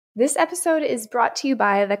This episode is brought to you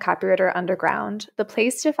by the Copywriter Underground, the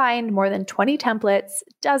place to find more than 20 templates,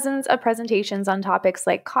 dozens of presentations on topics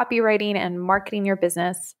like copywriting and marketing your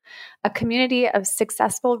business, a community of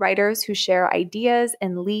successful writers who share ideas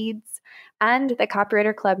and leads, and the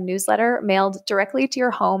Copywriter Club newsletter mailed directly to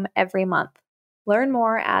your home every month. Learn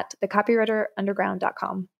more at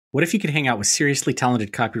thecopywriterunderground.com. What if you could hang out with seriously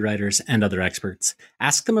talented copywriters and other experts?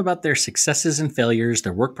 Ask them about their successes and failures,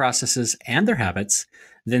 their work processes, and their habits,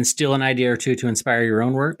 then steal an idea or two to inspire your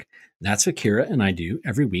own work? That's what Kira and I do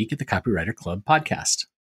every week at the Copywriter Club podcast.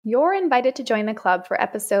 You're invited to join the club for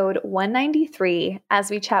episode 193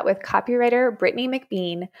 as we chat with copywriter Brittany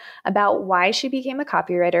McBean about why she became a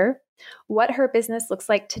copywriter, what her business looks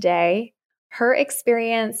like today, her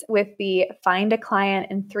experience with the Find a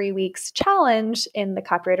Client in 3 Weeks challenge in the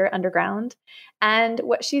Copywriter Underground, and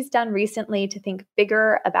what she's done recently to think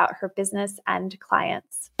bigger about her business and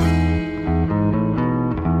clients.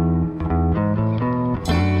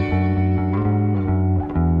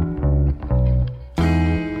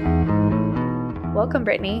 Welcome,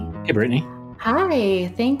 Brittany. Hey, Brittany.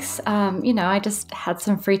 Hi, thanks. I just had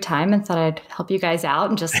some free time and thought I'd help you guys out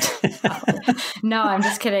and just, no, I'm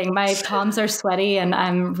just kidding. My palms are sweaty and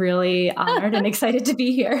I'm really honored and excited to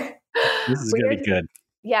be here. This is going to be good.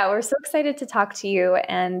 Yeah, we're so excited to talk to you.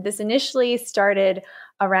 And this initially started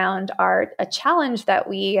around a challenge that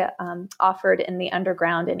we offered in the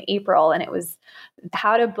Underground in April. And it was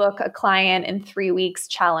how to book a client in 3 weeks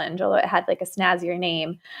challenge, although it had like a snazzier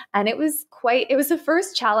name. And it was the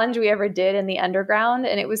first challenge we ever did in the Underground.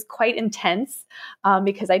 And it was quite intense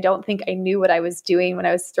because I don't think I knew what I was doing when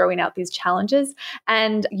I was throwing out these challenges.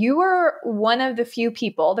 And you were one of the few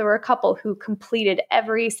people, there were a couple who completed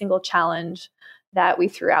every single challenge that we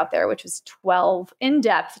threw out there, which was 12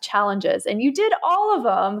 in-depth challenges. And you did all of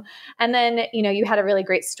them. And then, you had a really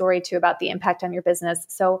great story too about the impact on your business.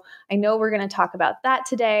 So I know we're going to talk about that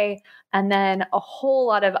today. And then a whole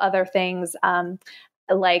lot of other things,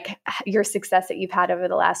 like your success that you've had over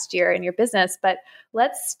the last year in your business. But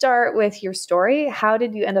let's start with your story. How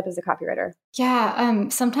did you end up as a copywriter? Yeah,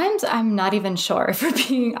 sometimes I'm not even sure, if we're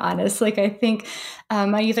being honest. Like, I think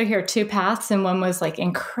I either hear two paths, and one was like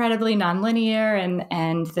incredibly nonlinear,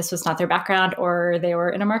 and this was not their background, or they were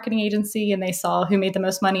in a marketing agency and they saw who made the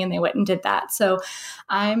most money and they went and did that. So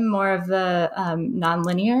I'm more of the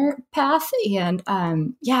nonlinear path. And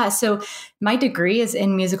so my degree is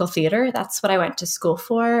in musical theater. That's what I went to school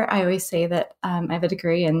for. I always say that I have a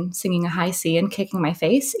degree in singing a high C and kicking my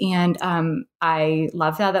face. And I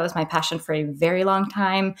love that. That was my passion for a very long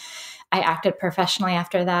time. I acted professionally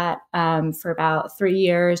after that for about 3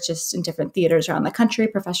 years, just in different theaters around the country,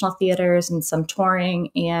 professional theaters and some touring.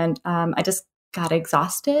 And I just got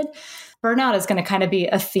exhausted. Burnout is going to kind of be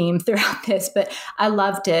a theme throughout this, but I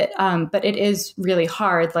loved it. But it is really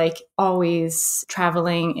hard, like always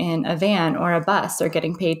traveling in a van or a bus or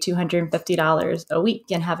getting paid $250 a week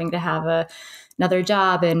and having to have another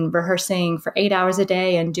job and rehearsing for 8 hours a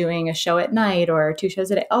day and doing a show at night or 2 shows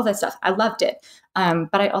a day, all that stuff. I loved it.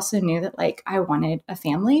 But I also knew that I wanted a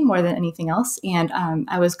family more than anything else. And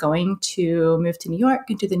I was going to move to New York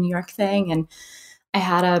and do the New York thing. And I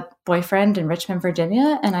had a boyfriend in Richmond,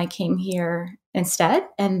 Virginia, and I came here instead,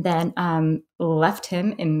 and then left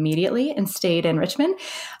him immediately and stayed in Richmond.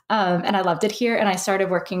 And I loved it here. And I started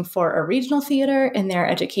working for a regional theater in their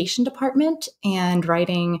education department and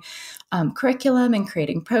writing curriculum and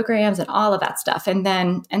creating programs and all of that stuff. And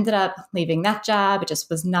then ended up leaving that job. It just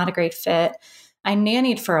was not a great fit. I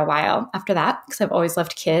nannied for a while after that because I've always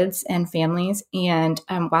loved kids and families. And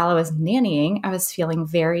while I was nannying, I was feeling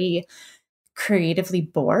very creatively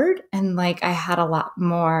bored, and I had a lot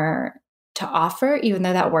more to offer, even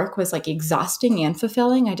though that work was exhausting and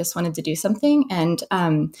fulfilling. I just wanted to do something. And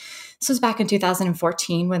this was back in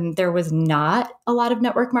 2014 when there was not a lot of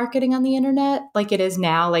network marketing on the internet like it is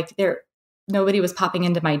now. Nobody was popping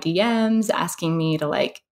into my DMs asking me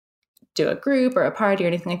to do a group or a party or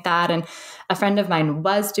anything like that. And a friend of mine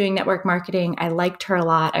was doing network marketing. I liked her a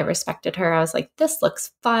lot. I respected her. I was like, this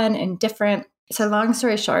looks fun and different. So long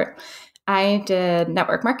story short, I did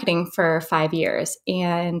network marketing for 5 years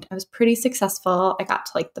and I was pretty successful. I got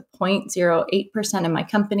to the 0.08% in my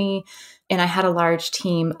company, and I had a large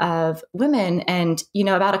team of women. And,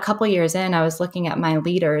 about a couple years in, I was looking at my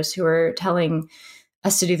leaders who were telling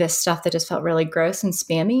us to do this stuff that just felt really gross and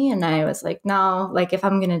spammy. And I was like, no, if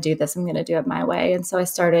I'm going to do this, I'm going to do it my way. And so I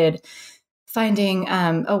started finding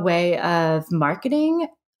a way of marketing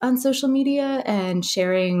on social media and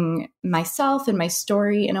sharing myself and my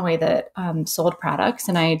story in a way that sold products.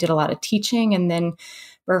 And I did a lot of teaching and then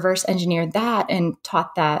reverse engineered that and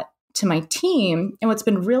taught that to my team. And what's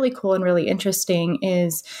been really cool and really interesting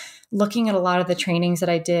is looking at a lot of the trainings that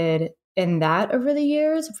I did in that over the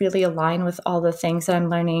years really align with all the things that I'm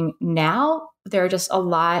learning now. There are just a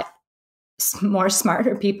lot more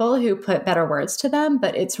smarter people who put better words to them,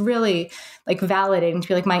 but it's really like validating to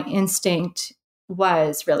be like, my instinct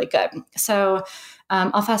was really good. So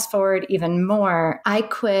I'll fast forward even more. I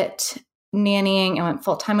quit nannying and went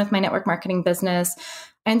full time with my network marketing business.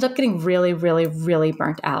 I ended up getting really, really, really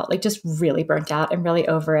burnt out, like just really burnt out and really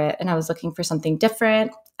over it. And I was looking for something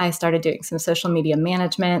different. I started doing some social media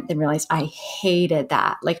management, then realized I hated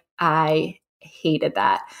that. Like I hated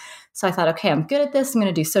that. So I thought, okay, I'm good at this. I'm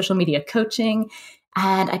going to do social media coaching.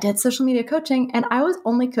 And I did social media coaching, and I was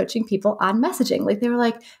only coaching people on messaging. Like they were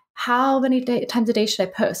like, how many times a day should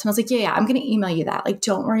I post? And I was like, yeah, I'm going to email you that. Like,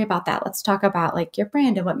 don't worry about that. Let's talk about like your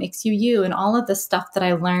brand and what makes you you and all of the stuff that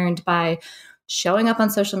I learned by showing up on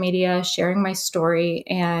social media, sharing my story,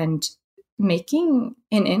 and making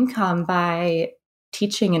an income by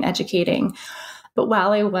teaching and educating. But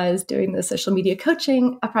while I was doing the social media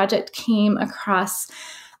coaching, a project came across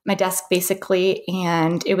my desk basically,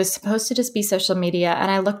 and it was supposed to just be social media. And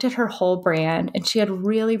I looked at her whole brand, and she had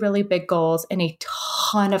really, really big goals and a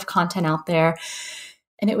ton of content out there.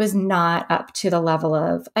 And it was not up to the level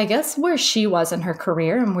of, I guess, where she was in her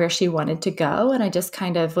career and where she wanted to go. And I just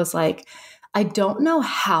kind of was like, I don't know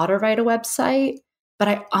how to write a website, but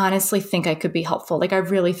I honestly think I could be helpful. Like, I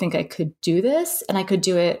really think I could do this, and I could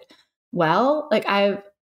do it well. Like I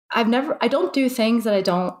don't do things that I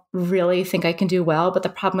don't really think I can do well. But the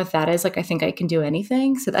problem with that is like, I think I can do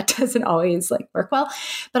anything. So that doesn't always like work well.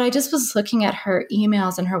 But I just was looking at her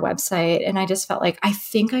emails and her website, and I just felt like, I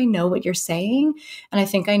think I know what you're saying. And I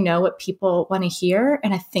think I know what people want to hear.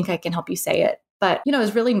 And I think I can help you say it. But, I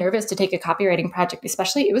was really nervous to take a copywriting project,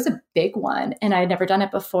 especially it was a big one and I had never done it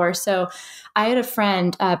before. So I had a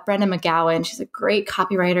friend, Brittany McGowan. She's a great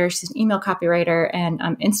copywriter. She's an email copywriter and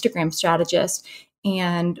Instagram strategist.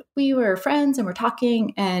 And we were friends and we're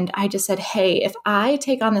talking. And I just said, hey, if I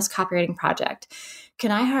take on this copywriting project, can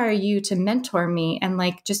I hire you to mentor me and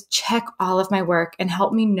like just check all of my work and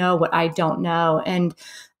help me know what I don't know? And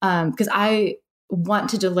because I want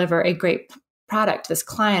to deliver a great product to this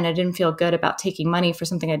client. I didn't feel good about taking money for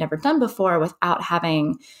something I'd never done before without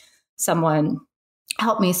having someone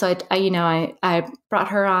help me. So I brought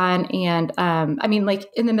her on, and like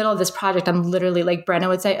in the middle of this project, I'm literally like, Brenna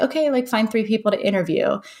would say, okay, like find 3 people to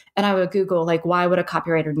interview. And I would Google like, why would a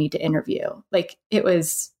copywriter need to interview? Like it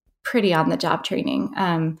was pretty on the job training.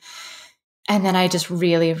 And then I just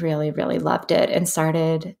really, really, really loved it and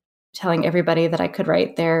started telling everybody that I could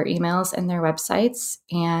write their emails and their websites.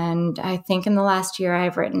 And I think in the last year,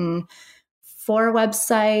 I've written 4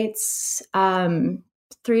 websites,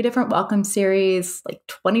 3 different welcome series, like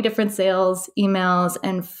 20 different sales emails,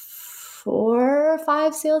 and 4 or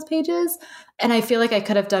 5 sales pages. And I feel like I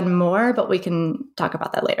could have done more, but we can talk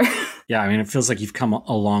about that later. Yeah, I mean, it feels like you've come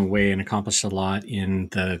a long way and accomplished a lot in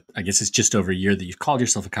I guess it's just over a year that you've called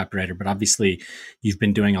yourself a copywriter, but obviously you've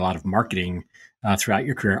been doing a lot of marketing throughout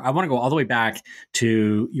your career. I want to go all the way back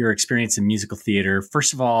to your experience in musical theater.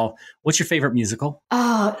 First of all, what's your favorite musical?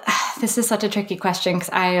 Oh, this is such a tricky question because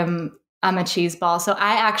I'm a cheeseball. So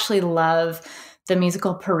I actually love the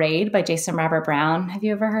musical Parade by Jason Robert Brown. Have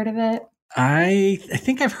you ever heard of it? I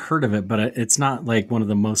think I've heard of it, but it's not like one of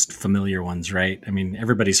the most familiar ones, right? I mean,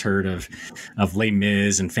 everybody's heard of Les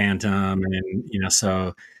Mis and Phantom, and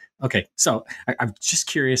so. Okay, so I'm just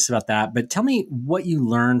curious about that, but tell me what you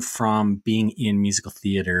learned from being in musical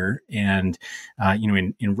theater and,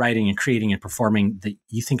 in writing and creating and performing that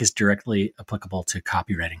you think is directly applicable to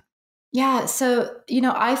copywriting. Yeah. So,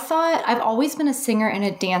 I thought I've always been a singer and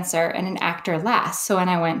a dancer and an actor last. So when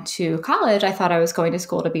I went to college, I thought I was going to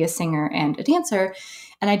school to be a singer and a dancer.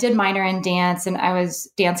 And I did minor in dance, and I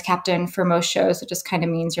was dance captain for most shows. It just kind of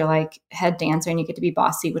means you're like head dancer and you get to be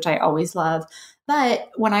bossy, which I always love. But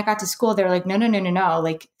when I got to school, they were like, no.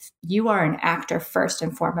 Like, you are an actor first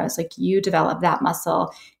and foremost. Like, you develop that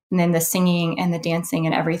muscle. And then the singing and the dancing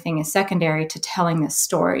and everything is secondary to telling this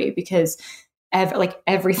story, because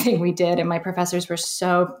everything we did, and my professors were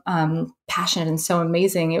so passionate and so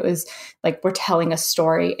amazing. It was like, we're telling a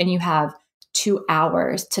story, and you have 2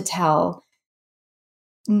 hours to tell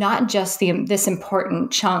not just this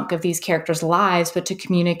important chunk of these characters' lives, but to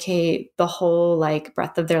communicate the whole like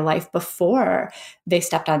breadth of their life before they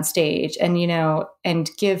stepped on stage, and,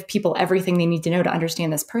 and give people everything they need to know to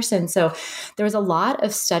understand this person. So there was a lot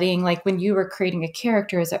of studying, like when you were creating a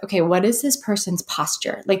character, is like, okay, what is this person's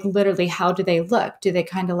posture? Like literally, how do they look? Do they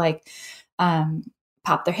kind of like,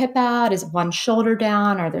 pop their hip out? Is one shoulder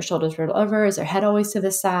down? Are their shoulders rolled over? Is their head always to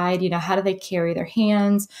the side? How do they carry their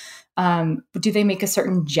hands? Do they make a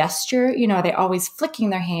certain gesture? You know, are they always flicking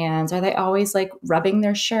their hands? Are they always like rubbing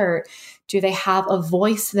their shirt? Do they have a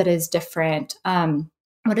voice that is different?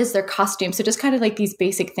 What is their costume? So just kind of like these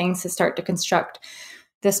basic things to start to construct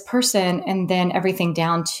this person, and then everything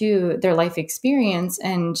down to their life experience.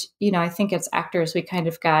 And, you know, I think as actors, we kind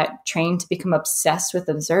of got trained to become obsessed with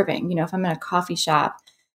observing. You know, if I'm in a coffee shop,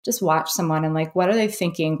 just watch someone and like, what are they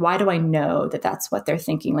thinking? Why do I know that that's what they're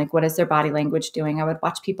thinking? Like, what is their body language doing? I would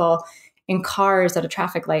watch people in cars at a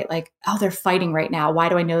traffic light, like, oh, they're fighting right now. Why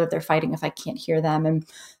do I know that they're fighting if I can't hear them? And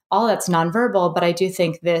all that's nonverbal. But I do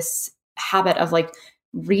think this habit of like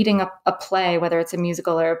reading a play, whether it's a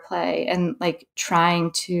musical or a play, and like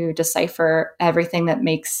trying to decipher everything that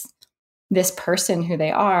makes this person who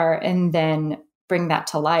they are, and then bring that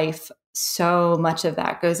to life. So much of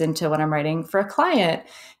that goes into when I'm writing for a client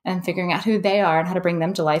and figuring out who they are and how to bring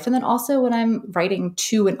them to life. And then also when I'm writing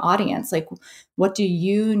to an audience, like, what do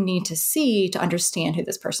you need to see to understand who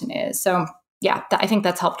this person is? So yeah, I think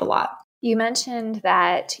that's helped a lot. You mentioned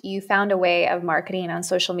that you found a way of marketing on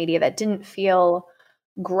social media that didn't feel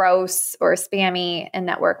gross or spammy in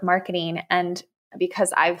network marketing. And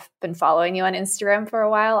because I've been following you on Instagram for a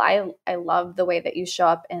while, I love the way that you show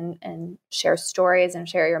up and share stories and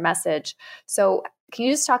share your message. So can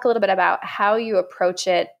you just talk a little bit about how you approach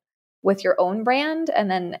it with your own brand,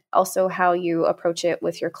 and then also how you approach it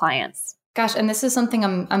with your clients? Gosh, and this is something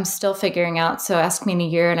I'm still figuring out. So ask me in a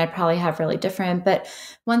year and I'd probably have really different. But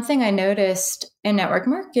one thing I noticed in network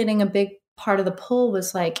marketing, a big part of the pull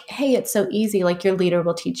was like, hey, it's so easy. Like, your leader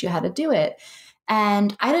will teach you how to do it.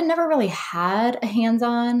 And I had never really had a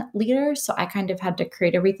hands-on leader, so I kind of had to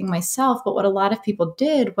create everything myself. But what a lot of people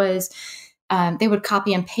did was they would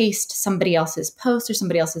copy and paste somebody else's post or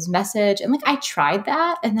somebody else's message. And like, I tried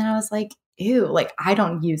that. And then I was like, ew, like, I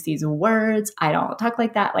don't use these words. I don't talk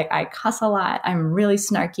like that. Like, I cuss a lot. I'm really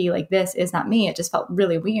snarky. Like, this is not me. It just felt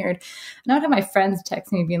really weird. And I would have my friends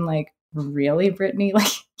text me being like, really, Brittany?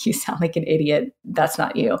 Like, you sound like an idiot. That's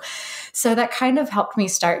not you. So that kind of helped me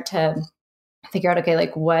start to figure out, okay,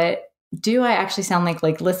 like, what do I actually sound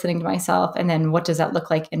like listening to myself? And then what does that look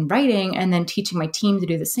like in writing? And then teaching my team to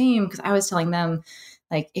do the same. Because I was telling them,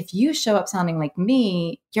 like, if you show up sounding like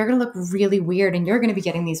me, you're going to look really weird and you're going to be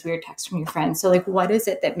getting these weird texts from your friends. So like, what is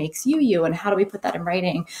it that makes you you, and how do we put that in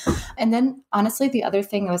writing? And then honestly, the other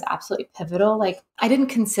thing that was absolutely pivotal, like, I didn't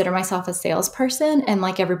consider myself a salesperson, and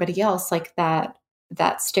like everybody else, like that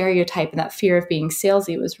stereotype and that fear of being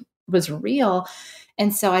salesy was real.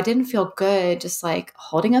 And so I didn't feel good just like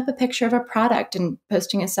holding up a picture of a product and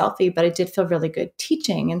posting a selfie, but I did feel really good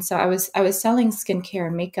teaching. And so I was selling skincare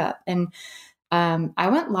and makeup, and I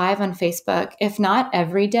went live on Facebook, if not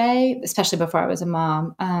every day, especially before I was a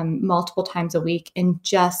mom, multiple times a week, and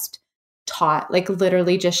just taught, like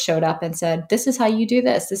literally just showed up and said, this is how you do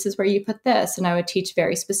this. This is where you put this. And I would teach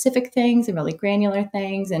very specific things and really granular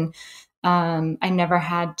things. And I never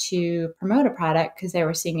had to promote a product because they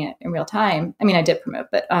were seeing it in real time. I mean, I did promote,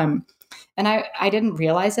 but and I didn't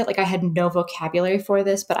realize it. Like, I had no vocabulary for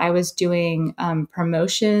this, but I was doing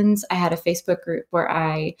promotions. I had a Facebook group where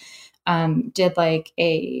I did like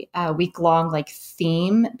a week-long like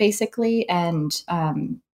theme basically. And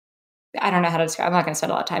I don't know how to describe, I'm not going to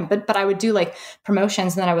spend a lot of time, but I would do like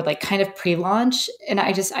promotions, and then I would like kind of pre-launch, and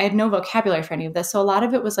I had no vocabulary for any of this. So a lot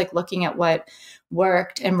of it was like looking at what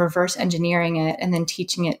worked and reverse engineering it, and then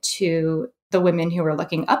teaching it to the women who were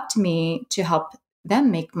looking up to me to help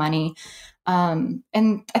them make money. And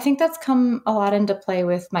I think that's come a lot into play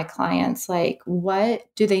with my clients. Like, what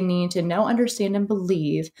do they need to know, understand, and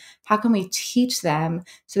believe? How can we teach them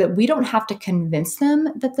so that we don't have to convince them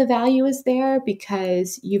that the value is there,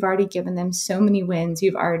 because you've already given them so many wins.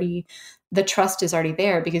 The trust is already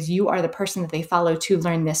there because you are the person that they follow to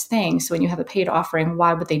learn this thing. So when you have a paid offering,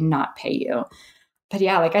 why would they not pay you? But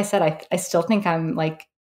yeah, like I said, I still think I'm like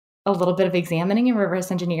a little bit of examining and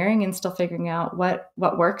reverse engineering and still figuring out what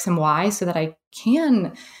works and why, so that I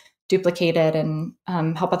can duplicate it and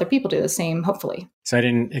help other people do the same, hopefully. So I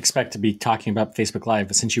didn't expect to be talking about Facebook Live,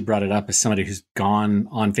 but since you brought it up, as somebody who's gone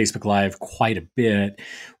on Facebook Live quite a bit,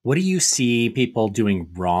 what do you see people doing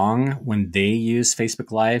wrong when they use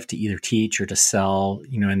Facebook Live to either teach or to sell,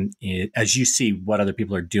 and as you see what other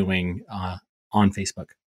people are doing on Facebook?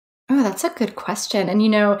 Oh, that's a good question.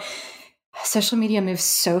 And social media moves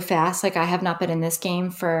so fast. Like, I have not been in this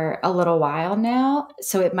game for a little while now,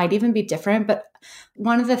 so it might even be different. But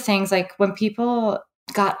one of the things, like when people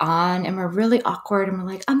got on and were really awkward and were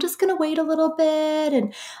like, I'm just going to wait a little bit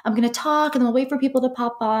and I'm going to talk and then we'll wait for people to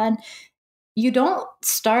pop on. You don't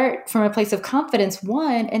start from a place of confidence,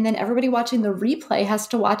 one, and then everybody watching the replay has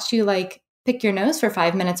to watch you like pick your nose for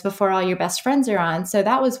 5 minutes before all your best friends are on. So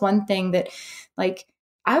that was one thing that like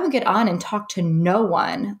I would get on and talk to no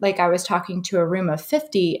one. Like I was talking to a room of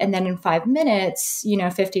 50, and then in 5 minutes,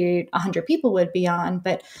 50, 100 people would be on.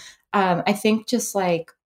 But I think just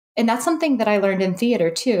like, and that's something that I learned in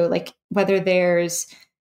theater too, like whether there's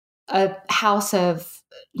a house of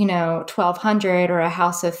 1,200 or a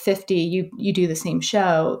house of 50, you do the same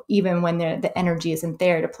show, even when the energy isn't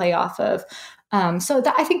there to play off of. So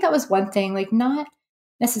I think that was one thing, like not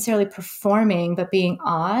necessarily performing, but being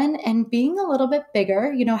on and being a little bit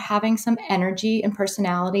bigger, having some energy and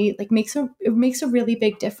personality, like it makes a really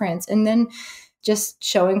big difference. And then just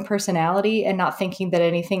showing personality and not thinking that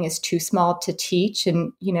anything is too small to teach.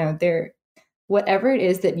 And, whatever it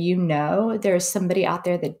is that there's somebody out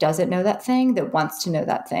there that doesn't know that thing that wants to know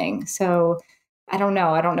that thing. So I don't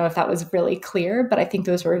know if that was really clear, but I think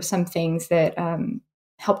those were some things that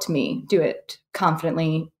helped me do it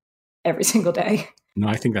confidently every single day. No,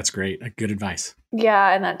 I think that's great. Good advice.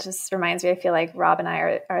 Yeah. And that just reminds me, I feel like Rob and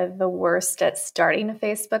I are the worst at starting a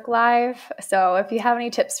Facebook Live. So if you have any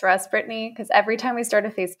tips for us, Brittany, because every time we start a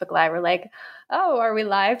Facebook Live, we're like, oh, are we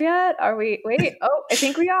live yet? Wait, oh, I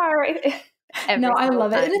think we are. No, I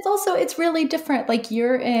love it. And it's really different. Like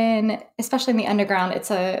you're in, especially in the underground,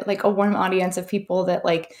 it's a warm audience of people that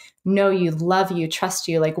like know you, love you, trust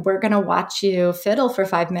you. Like we're going to watch you fiddle for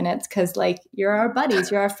 5 minutes because like you're our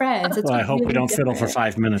buddies, you're our friends. Well, I hope we don't fiddle for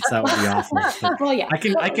 5 minutes. That would be awful. Well, yeah.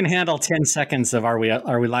 I can handle 10 seconds of are we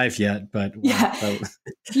live yet? But yeah,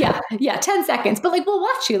 10 seconds. But like we'll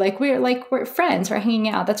watch you. Like we're friends, we're hanging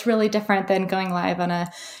out. That's really different than going live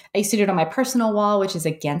I used to do it on my personal wall, which is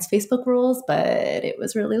against Facebook rules, but it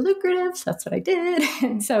was really lucrative. So that's what I did.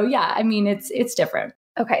 And so, yeah, I mean, it's different.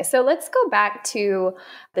 Okay, so let's go back to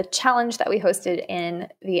the challenge that we hosted in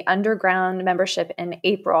the underground membership in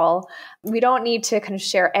April. We don't need to kind of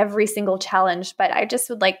share every single challenge, but I just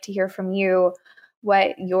would like to hear from you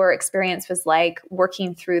what your experience was like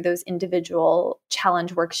working through those individual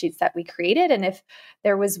challenge worksheets that we created, and if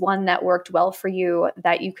there was one that worked well for you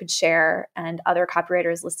that you could share and other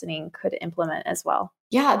copywriters listening could implement as well.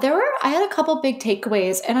 Yeah, I had a couple big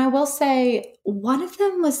takeaways, and I will say one of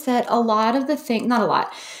them was that a lot of the things, not a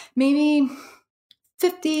lot, maybe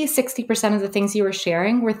 50, 60% of the things you were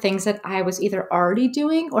sharing were things that I was either already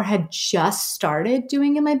doing or had just started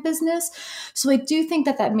doing in my business. So I do think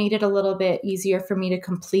that made it a little bit easier for me to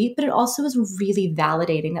complete, but it also was really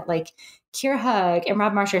validating that like Kira Hug and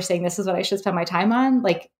Rob Marsh are saying, this is what I should spend my time on.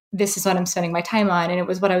 Like, this is what I'm spending my time on. And it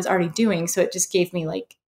was what I was already doing. So it just gave me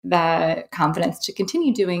like the confidence to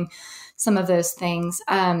continue doing some of those things.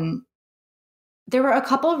 There were a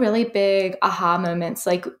couple really big aha moments.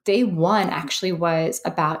 Like day one actually was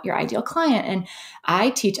about your ideal client. And I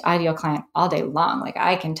teach ideal client all day long. Like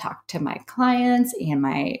I can talk to my clients and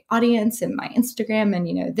my audience and my Instagram.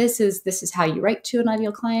 And, this is how you write to an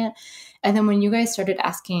ideal client. And then when you guys started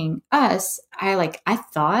asking us, I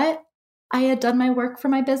thought I had done my work for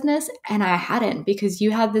my business and I hadn't, because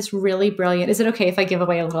you had this really brilliant, is it okay if I give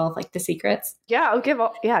away a little of like the secrets? Yeah, I'll give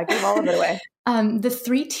all of it away. The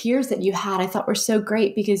 3 tiers that you had, I thought were so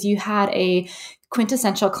great, because you had a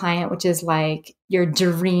quintessential client, which is like your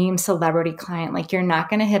dream celebrity client. Like you're not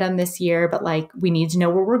going to hit them this year, but like we need to know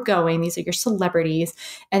where we're going. These are your celebrities.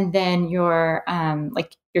 And then your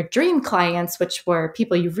your dream clients, which were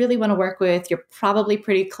people you really want to work with. You're probably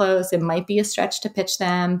pretty close. It might be a stretch to pitch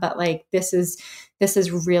them, but like this is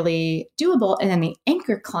really doable. And then the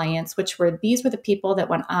anchor clients, these were the people that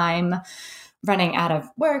when I'm running out of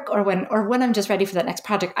work or when I'm just ready for that next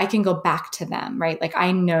project, I can go back to them, right? Like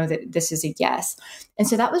I know that this is a yes. And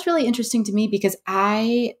so that was really interesting to me, because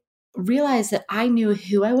I realized that I knew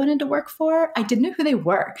who I wanted to work for. I didn't know who they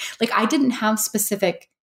were. Like I didn't have specific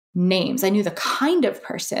names. I knew the kind of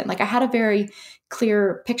person. Like I had a very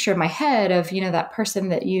clear picture in my head of, that person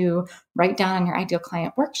that you write down on your ideal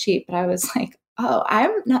client worksheet. But I was like, oh,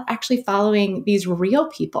 I'm not actually following these real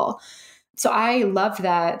people. So I loved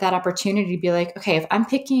that opportunity to be like, okay, if I'm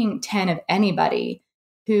picking 10 of anybody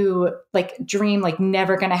who like dream, like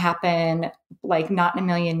never going to happen, like not in a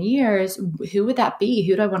million years, who would that be?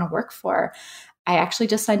 Who do I want to work for? I actually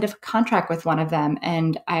just signed a contract with one of them.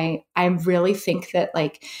 And I really think that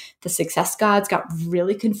like the success gods got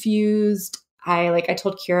really confused. I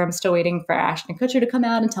told Kira, I'm still waiting for Ashton Kutcher to come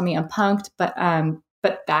out and tell me I'm punked, but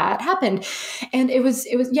that happened. And it was,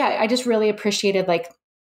 yeah, I just really appreciated like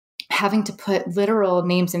having to put literal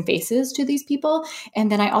names and faces to these people. And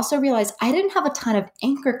then I also realized I didn't have a ton of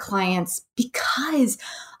anchor clients, because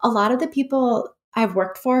a lot of the people I've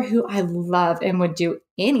worked for who I love and would do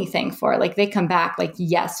anything for, like they come back like,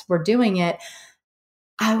 yes, we're doing it.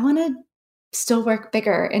 I want to still work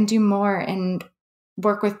bigger and do more and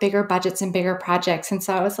work with bigger budgets and bigger projects. And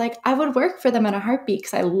so I was like, I would work for them in a heartbeat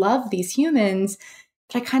because I love these humans,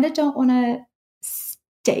 but I kind of don't want to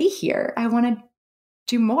stay here. I want to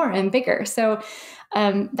do more and bigger. So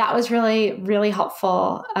that was really, really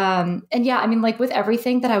helpful. And yeah, I mean, like with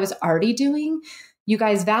everything that I was already doing, you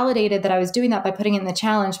guys validated that I was doing that by putting it in the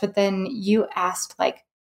challenge, but then you asked like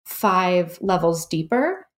 5 levels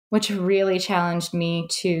deeper, which really challenged me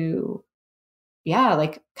to, yeah,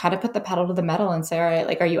 like kind of put the pedal to the metal and say, all right,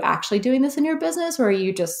 like, are you actually doing this in your business? Or are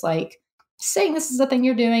you just like saying this is the thing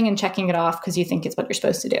you're doing and checking it off because you think it's what you're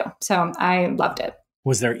supposed to do? So I loved it.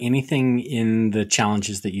 Was there anything in the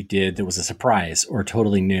challenges that you did that was a surprise or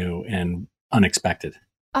totally new and unexpected?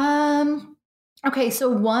 Okay, so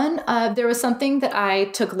one, there was something that I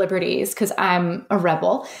took liberties because I'm a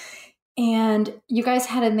rebel, and you guys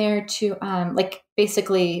had in there to like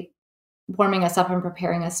basically warming us up and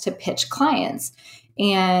preparing us to pitch clients.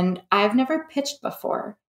 And I've never pitched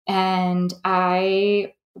before, and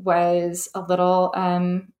I was a little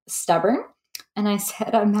stubborn. And I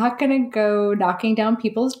said, I'm not going to go knocking down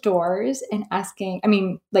people's doors and asking. I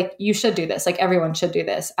mean, like, you should do this. Like, everyone should do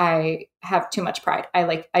this. I have too much pride.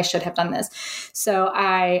 I should have done this. So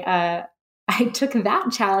I took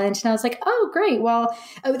that challenge and I was like, oh, great. Well,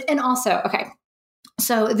 and also, okay.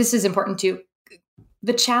 So this is important too.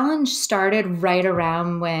 The challenge started right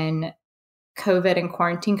around when COVID and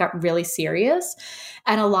quarantine got really serious.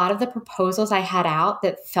 And a lot of the proposals I had out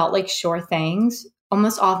that felt like sure things,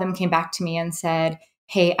 almost all of them came back to me and said,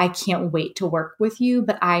 hey, I can't wait to work with you,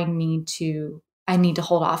 but I need to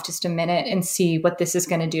hold off just a minute and see what this is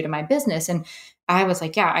going to do to my business. And I was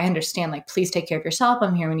like, yeah, I understand. Like, please take care of yourself.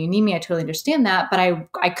 I'm here when you need me. I totally understand that. But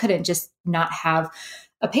I couldn't just not have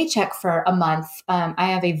a paycheck for a month. I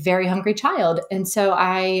have a very hungry child. And so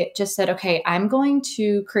I just said, okay, I'm going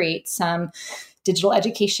to create some digital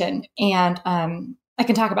education. And I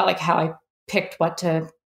can talk about like how I picked what to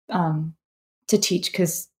teach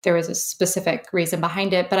because there was a specific reason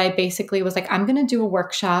behind it. But I basically was like, I'm going to do a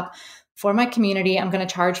workshop for my community. I'm going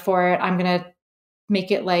to charge for it. I'm going to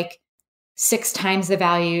make it like 6 times the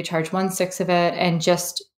value, charge 1/6 of it, and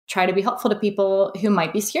just try to be helpful to people who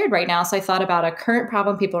might be scared right now. So I thought about a current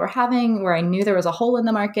problem people were having where I knew there was a hole in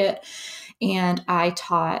the market. And I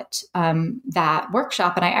taught that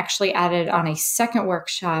workshop, and I actually added on a second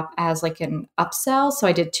workshop as like an upsell. So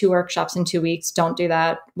I did 2 workshops in 2 weeks. Don't do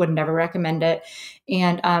that. Would never recommend it.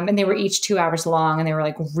 And they were each 2 hours long, and they were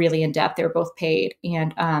like really in depth. They were both paid.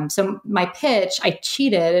 And so my pitch, I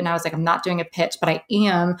cheated, and I was like, I'm not doing a pitch, but I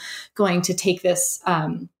am going to take this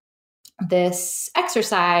this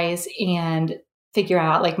exercise and figure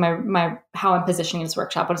out like my how I'm positioning this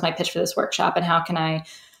workshop. What is my pitch for this workshop, and how can I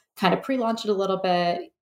kind of pre-launch it a little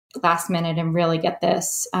bit last minute and really get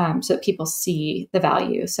this so that people see the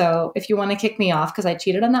value. So if you want to kick me off because I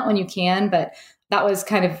cheated on that one, you can, but that was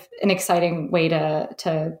kind of an exciting way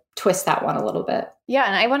to twist that one a little bit. Yeah.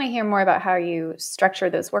 And I want to hear more about how you structure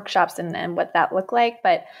those workshops and what that looked like.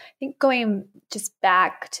 But I think going just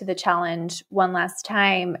back to the challenge one last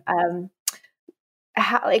time,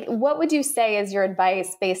 what would you say is your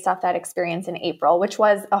advice based off that experience in April, which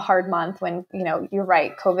was a hard month when, you're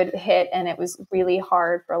right, COVID hit and it was really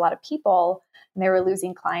hard for a lot of people and they were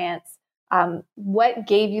losing clients. What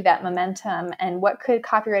gave you that momentum, and what could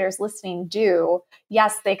copywriters listening do?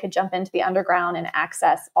 Yes, they could jump into the underground and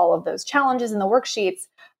access all of those challenges in the worksheets,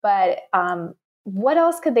 but what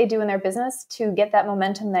else could they do in their business to get that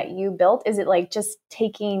momentum that you built? Is it like just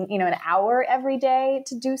taking, an hour every day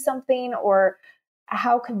to do something, or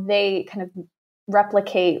how could they kind of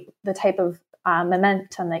replicate the type of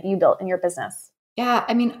momentum that you built in your business? Yeah.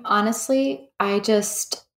 I mean, honestly, I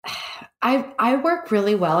work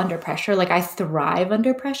really well under pressure. Like, I thrive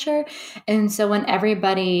under pressure. And so when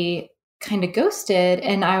everybody kind of ghosted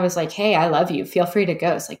and I was like, hey, I love you, feel free to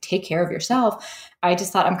ghost, like, take care of yourself, I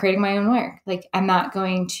just thought, I'm creating my own work. Like,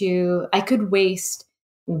 I could waste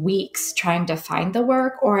weeks trying to find the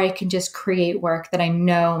work, or I can just create work that I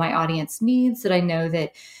know my audience needs, that I know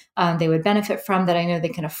that they would benefit from, that I know they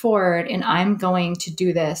can afford. And I'm going to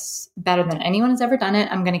do this better than anyone has ever done it.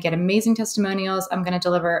 I'm going to get amazing testimonials. I'm going to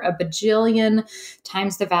deliver a bajillion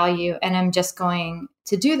times the value, and I'm just going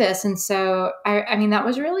to do this. And so, I mean, that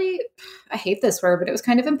was really, I hate this word, but it was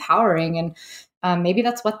kind of empowering. And maybe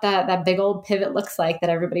that's what that big old pivot looks like that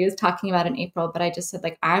everybody was talking about in April. But I just said,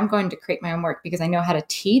 like, I'm going to create my own work because I know how to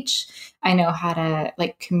teach, I know how to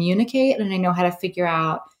like communicate, and I know how to figure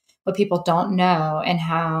out what people don't know and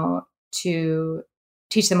how to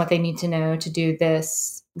teach them what they need to know to do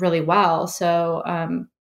this really well. So,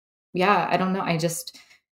 yeah, I don't know.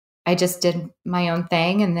 I just did my own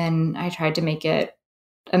thing, and then I tried to make it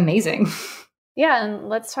amazing. Yeah, and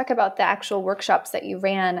let's talk about the actual workshops that you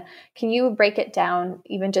ran. Can you break it down,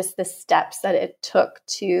 even just the steps that it took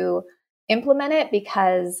to implement it?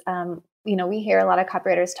 Because, we hear a lot of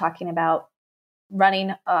copywriters talking about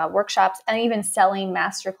running workshops and even selling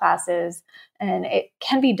master classes, and it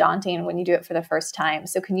can be daunting when you do it for the first time.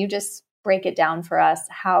 So can you just break it down for us?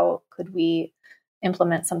 How could we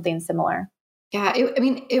implement something similar? Yeah,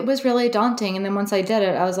 it was really daunting. And then once I did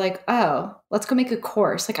it, I was like, oh, let's go make a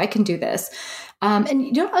course. Like, I can do this. And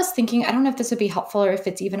you know what I was thinking? I don't know if this would be helpful or if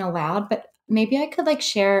it's even allowed, but maybe I could like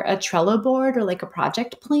share a Trello board or like a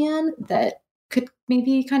project plan that could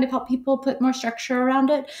maybe kind of help people put more structure around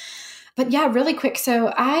it. But yeah, really quick.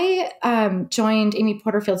 So I joined Amy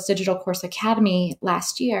Porterfield's Digital Course Academy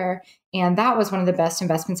last year. And that was one of the best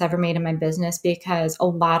investments I ever made in my business, because a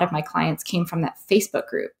lot of my clients came from that Facebook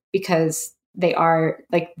group, because they are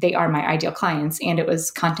my ideal clients, and it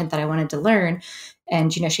was content that I wanted to learn.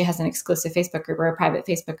 And, she has an exclusive Facebook group or a private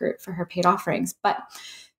Facebook group for her paid offerings. But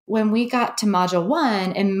when we got to module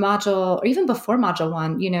 1 or even before module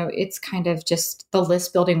 1, it's kind of just the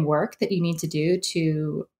list building work that you need to do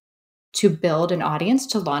to build an audience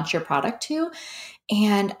to launch your product to.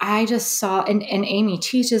 And I just saw, and Amy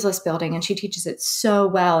teaches list building, and she teaches it so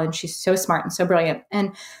well, and she's so smart and so brilliant.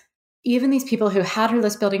 And even these people who had her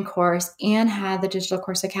list building course and had the Digital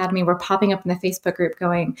Course Academy were popping up in the Facebook group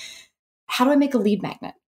going, how do I make a lead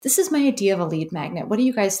magnet? This is my idea of a lead magnet. What do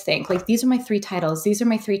you guys think? Like, these are my 3 titles. These are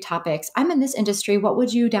my 3 topics. I'm in this industry. What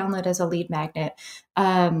would you download as a lead magnet?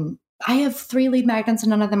 I have 3 lead magnets and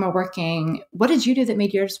none of them are working. What did you do that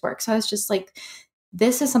made yours work? So I was just like,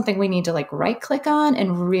 this is something we need to like right click on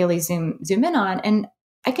and really zoom in on. And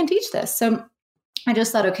I can teach this. So I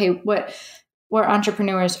just thought, okay, where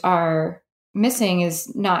entrepreneurs are missing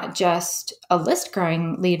is not just a list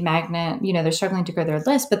growing lead magnet. They're struggling to grow their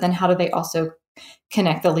list, but then how do they also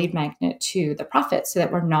connect the lead magnet to the profit, so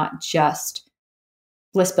that we're not just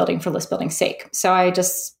list building for list building's sake? So I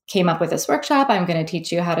just came up with this workshop. I'm going to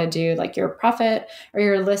teach you how to do like your profit or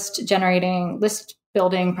your list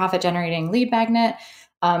building, profit generating lead magnet.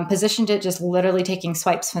 Positioned it just literally taking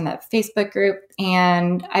swipes from that Facebook group.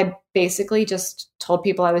 And I basically just told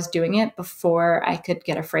people I was doing it before I could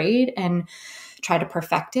get afraid and try to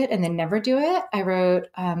perfect it and then never do it. I wrote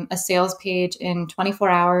a sales page in 24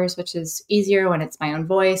 hours, which is easier when it's my own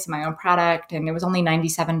voice, my own product. And it was only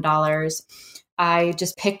 $97. I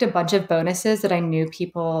just picked a bunch of bonuses that I knew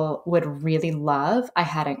people would really love. I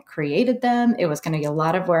hadn't created them. It was going to be a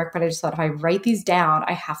lot of work, but I just thought, if I write these down,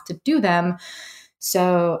 I have to do them.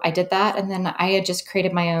 So I did that. And then I had just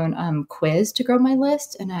created my own quiz to grow my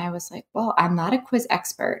list. And I was like, well, I'm not a quiz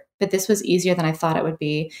expert, but this was easier than I thought it would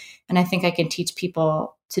be. And I think I can teach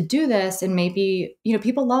people to do this. And maybe,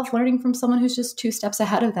 people love learning from someone who's just 2 steps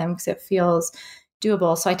ahead of them, because it feels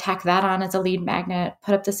doable. So I tacked that on as a lead magnet,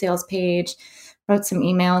 put up the sales page, wrote some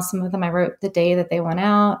emails. Some of them I wrote the day that they went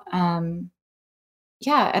out. And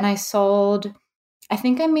I sold, I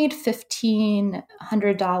think I made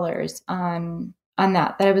 $1,500 on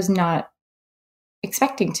that I was not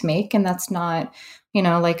expecting to make. And that's not,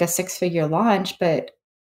 like a 6-figure launch, but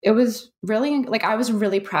it was really like, I was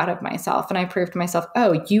really proud of myself, and I proved to myself,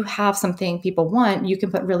 oh, you have something people want. You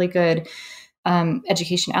can put really good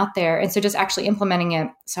education out there. And so just actually implementing it.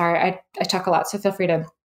 Sorry, I talk a lot, so feel free to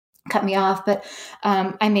cut me off, but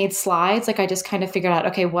I made slides. Like, I just kind of figured out,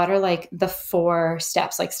 okay, what are like the 4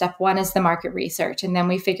 steps? Like, step 1 is the market research. And then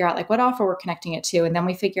we figure out like what offer we're connecting it to. And then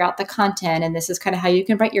we figure out the content. And this is kind of how you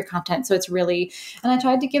can write your content. So it's really, and I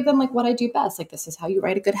tried to give them like what I do best. Like, this is how you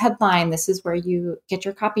write a good headline. This is where you get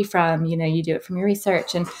your copy from, you do it from your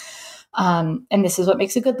research. And this is what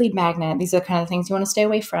makes a good lead magnet. These are the kind of things you want to stay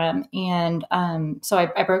away from. And so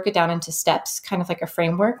I broke it down into steps, kind of like a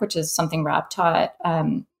framework, which is something Rob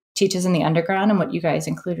teaches in the underground and what you guys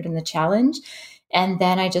included in the challenge. And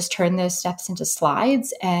then I just turned those steps into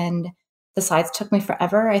slides, and the slides took me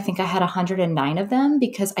forever. I think I had 109 of them,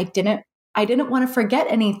 because I didn't want to forget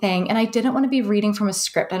anything, and I didn't want to be reading from a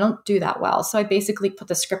script. I don't do that well. So I basically put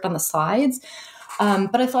the script on the slides.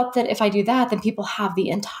 But I thought that if I do that, then people have the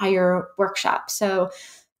entire workshop. So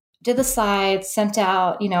did the slides, sent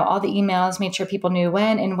out, all the emails, made sure people knew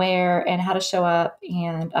when and where and how to show up.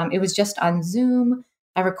 And it was just on Zoom.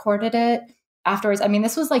 I recorded it. Afterwards,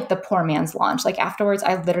 this was like the poor man's launch. Like, afterwards,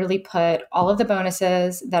 I literally put all of the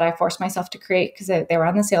bonuses that I forced myself to create, because they were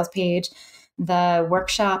on the sales page, the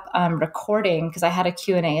workshop recording, because I had a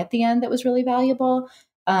Q&A at the end that was really valuable.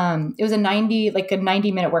 It was a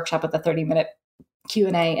 90-minute workshop with a 30-minute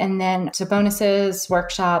Q&A. And then so bonuses,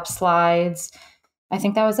 workshops, slides. I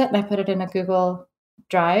think that was it. And I put it in a Google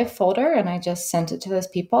Drive folder and I just sent it to those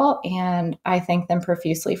people. And I thanked them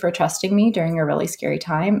profusely for trusting me during a really scary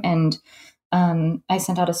time. And I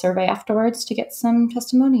sent out a survey afterwards to get some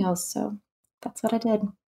testimonials. So that's what I did.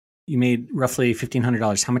 You made roughly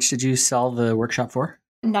 $1,500. How much did you sell the workshop for?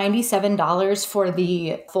 $97 for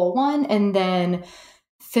the full one. And then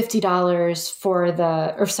 $50 for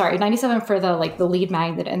 $97 for the lead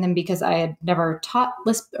magnet. And then because I had never taught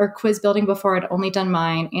list or quiz building before, I'd only done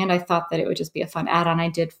mine. And I thought that it would just be a fun add-on. I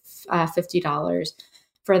did $50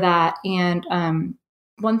 for that. And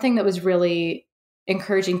one thing that was really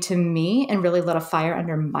encouraging to me and really lit a fire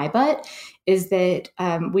under my butt is that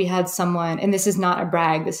we had someone, and this is not a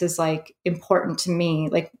brag, this is like important to me.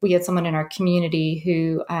 Like we had someone in our community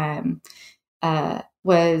who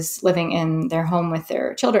was living in their home with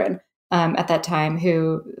their children at that time,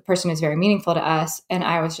 who the person is very meaningful to us. And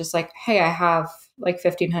I was just like, hey, I have like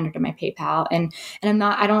 $1,500 in my PayPal. And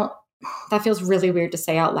that feels really weird to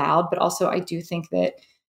say out loud, but also I do think that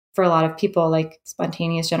for a lot of people, like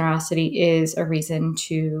spontaneous generosity is a reason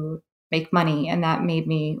to make money. And that made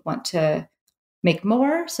me want to make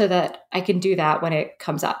more so that I can do that when it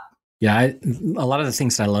comes up. Yeah, a lot of the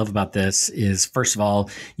things that I love about this is, first of all,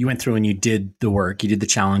 you went through and you did the work, you did the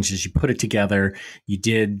challenges, you put it together, you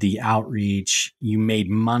did the outreach, you made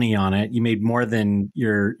money on it, you made more than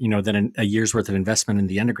than a year's worth of investment in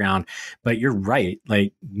the underground. But you're right,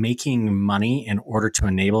 like making money in order to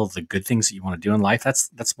enable the good things that you want to do in life, that's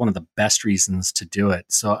one of the best reasons to do it.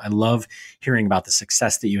 So I love hearing about the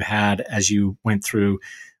success that you had as you went through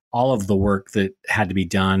all of the work that had to be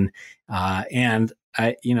done, and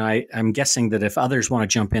I'm guessing that if others want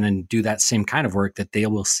to jump in and do that same kind of work, that they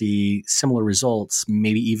will see similar results,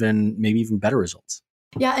 maybe even better results.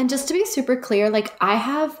 Yeah. And just to be super clear, like I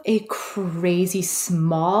have a crazy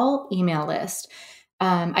small email list.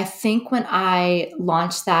 I think when I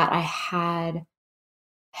launched that, I had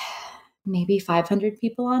maybe 500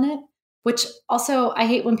 people on it. Which also, I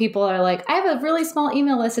hate when people are like, I have a really small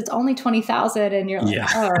email list. It's only 20,000. And you're like, yeah.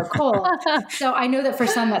 Oh, cool. So I know that for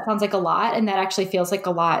some, that sounds like a lot. And that actually feels like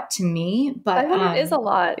a lot to me. But it is a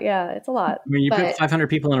lot. Yeah, it's a lot. I mean, you put 500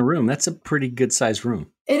 people in a room. That's a pretty good sized room.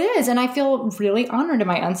 It is. And I feel really honored. And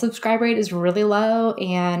my unsubscribe rate is really low.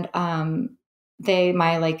 And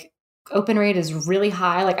my like open rate is really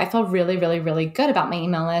high. Like I feel really, really, really good about my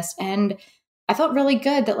email list. And I felt really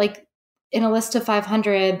good that like, in a list of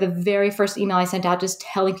 500, the very first email I sent out just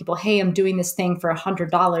telling people, hey, I'm doing this thing for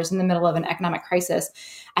 $100 in the middle of an economic crisis.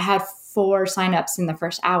 I had 4 signups in the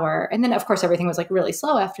first hour. And then, of course, everything was like really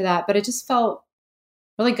slow after that. But it just felt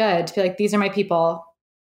really good to be like, these are my people.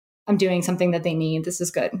 I'm doing something that they need. This is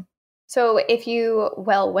good. So if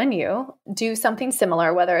when you do something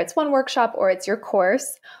similar, whether it's one workshop or it's your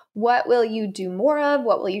course, what will you do more of?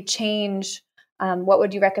 What will you change? What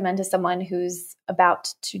would you recommend to someone who's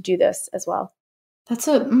about to do this as well? That's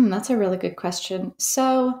a really good question.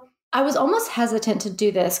 So I was almost hesitant to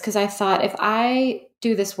do this because I thought, if I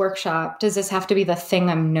do this workshop, does this have to be the thing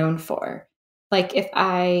I'm known for? Like if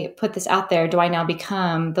I put this out there, do I now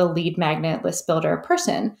become the lead magnet list builder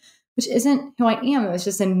person, which isn't who I am. It was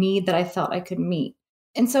just a need that I felt I could meet.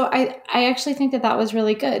 And so I actually think that was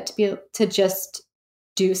really good to just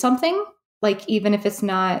do something, like even if it's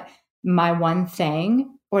not my one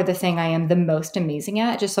thing or the thing I am the most amazing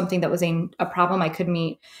at, just something that was a problem I could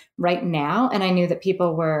meet right now. And I knew that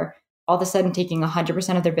people were all of a sudden taking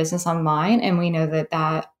 100% of their business online. And we know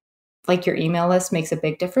that like your email list makes a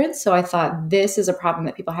big difference. So I thought this is a problem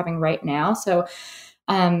that people are having right now. So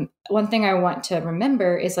one thing I want to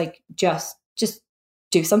remember is like, just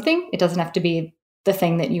do something. It doesn't have to be the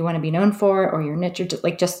thing that you want to be known for or your niche, or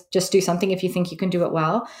just do something if you think you can do it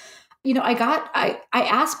well. I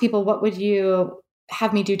asked people, what would you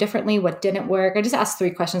have me do differently? What didn't work? I just asked 3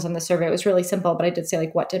 questions on the survey. It was really simple, but I did say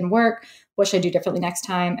like, what didn't work? What should I do differently next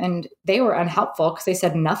time? And they were unhelpful because they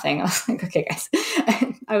said nothing. I was like, okay, guys,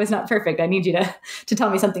 I was not perfect. I need you to tell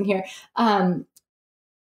me something here.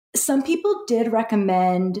 Some people did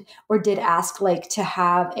recommend or did ask like to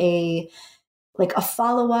have a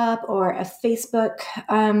follow-up or a Facebook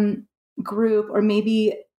group, or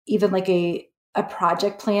maybe even like a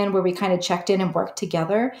project plan where we kind of checked in and worked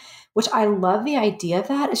together, which I love the idea of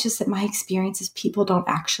that. It's just that my experience is people don't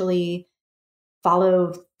actually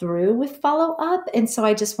follow through with follow up. And so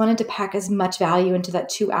I just wanted to pack as much value into that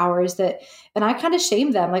 2 hours and I kind of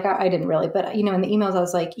shamed them. Like I didn't really, but in the emails I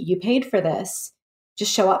was like, you paid for this,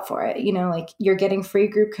 just show up for it. Like you're getting free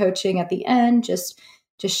group coaching at the end, just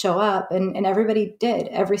show up. And everybody did.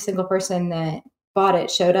 Every single person that bought it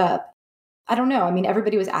showed up. I don't know. I mean,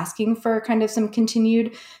 everybody was asking for kind of some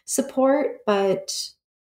continued support, but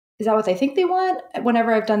is that what they think they want?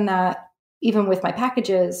 Whenever I've done that, even with my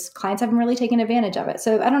packages, clients haven't really taken advantage of it.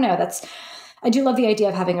 So I don't know. I do love the idea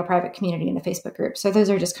of having a private community in a Facebook group. So those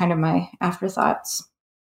are just kind of my afterthoughts.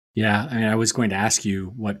 Yeah, I mean, I was going to ask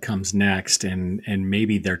you what comes next, and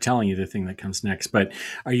maybe they're telling you the thing that comes next. But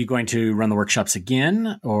are you going to run the workshops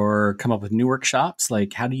again, or come up with new workshops?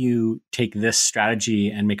 Like, how do you take this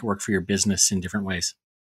strategy and make it work for your business in different ways?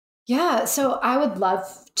 Yeah, so I would love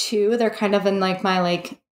to. They're kind of in like my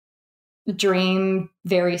dream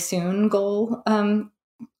very soon goal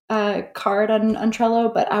card on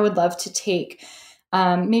Trello, but I would love to take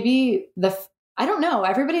maybe I don't know.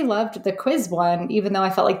 Everybody loved the quiz one, even though I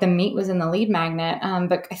felt like the meat was in the lead magnet.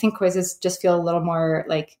 But I think quizzes just feel a little more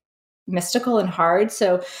like mystical and hard.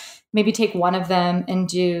 So maybe take one of them and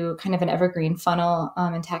do kind of an evergreen funnel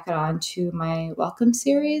and tack it on to my welcome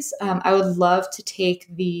series. I would love to take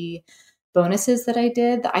the bonuses that I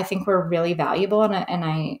did that I think were really valuable, and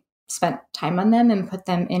I spent time on them and put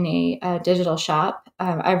them in a digital shop.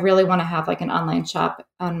 I really want to have like an online shop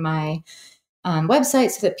on my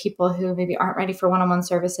website so that people who maybe aren't ready for one-on-one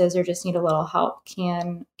services or just need a little help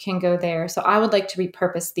can go there. So I would like to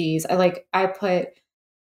repurpose these. I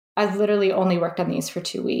literally only worked on these for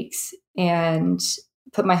 2 weeks and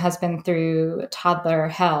put my husband through toddler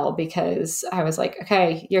hell because I was like,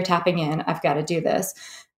 okay, you're tapping in. I've got to do this.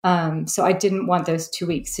 So I didn't want those 2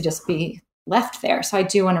 weeks to just be left there. So I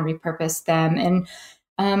do want to repurpose them. And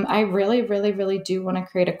I really, really, really do want to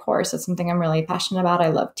create a course. It's something I'm really passionate about. I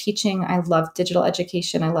love teaching. I love digital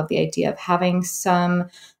education. I love the idea of having it's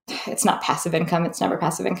not passive income. It's never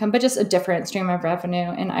passive income, but just a different stream of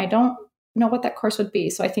revenue. And I don't know what that course would be.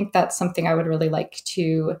 So I think that's something I would really like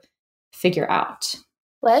to figure out.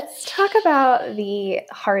 Let's talk about the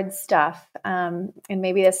hard stuff. And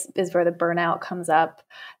maybe this is where the burnout comes up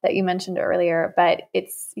that you mentioned earlier, but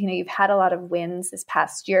it's, you've had a lot of wins this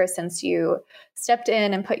past year since you stepped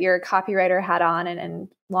in and put your copywriter hat on and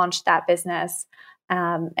launched that business.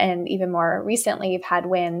 And even more recently, you've had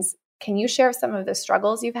wins. Can you share some of the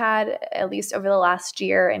struggles you've had, at least over the last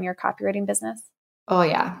year in your copywriting business? Oh,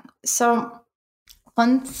 yeah. So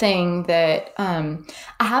one thing that I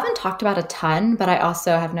haven't talked about a ton, but I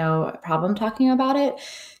also have no problem talking about it.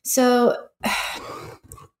 So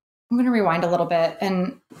I'm going to rewind a little bit.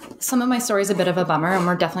 And some of my story is a bit of a bummer, and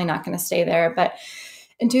we're definitely not going to stay there. But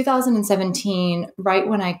in 2017, right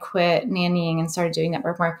when I quit nannying and started doing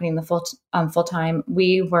network marketing the full time,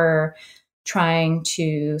 we were trying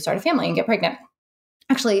to start a family and get pregnant.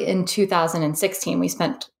 Actually, in 2016, we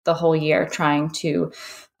spent the whole year trying to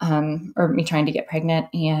get pregnant.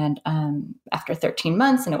 And after 13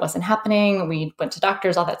 months and it wasn't happening, we went to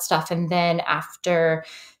doctors, all that stuff. And then after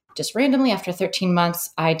 13 months,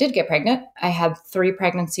 I did get pregnant. I had 3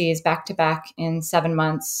 pregnancies back to back in 7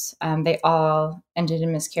 months. They all ended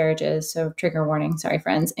in miscarriages. So trigger warning, sorry,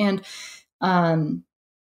 friends. And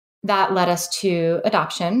that led us to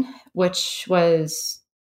adoption, which was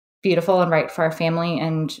beautiful and right for our family.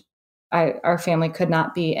 And our family could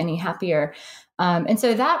not be any happier. And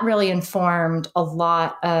so that really informed a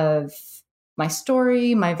lot of my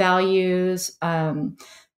story, my values.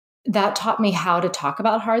 That taught me how to talk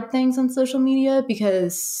about hard things on social media,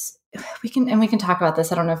 because we can talk about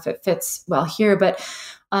this. I don't know if it fits well here, but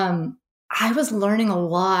I was learning a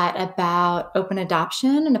lot about open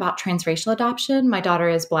adoption and about transracial adoption. My daughter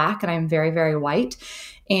is Black and I'm very, very white.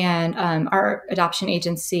 And our adoption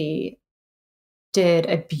agency did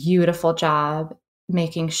a beautiful job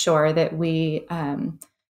making sure that we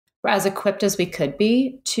were as equipped as we could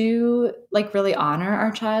be to really honor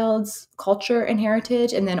our child's culture and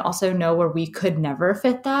heritage, and then also know where we could never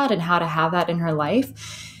fit that and how to have that in her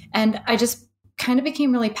life. And I just kind of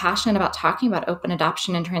became really passionate about talking about open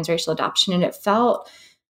adoption and transracial adoption, and it felt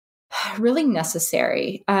really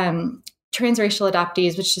necessary. Transracial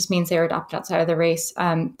adoptees, which just means they are adopted outside of the race,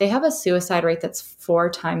 they have a suicide rate that's 4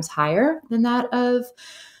 times higher than that of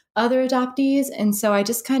other adoptees. And so I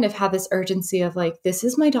just kind of had this urgency of this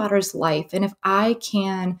is my daughter's life. And if I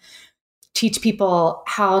can teach people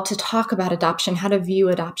how to talk about adoption, how to view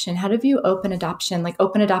open adoption,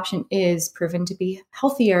 open adoption is proven to be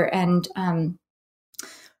healthier and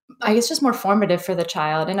I guess just more formative for the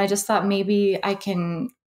child. And I just thought maybe I can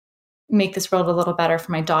make this world a little better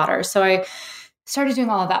for my daughter. So I started doing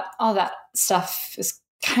all of that. All that stuff is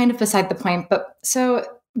kind of beside the point. But so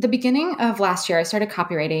the beginning of last year, I started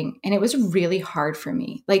copywriting, and it was really hard for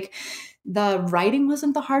me. The writing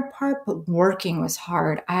wasn't the hard part, but working was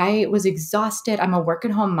hard. I was exhausted. I'm a work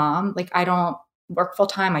at home mom. I don't work full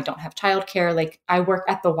time. I don't have childcare. I work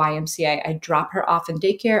at the YMCA. I drop her off in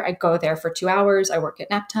daycare. I go there for 2 hours. I work at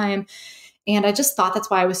nap time. And I just thought that's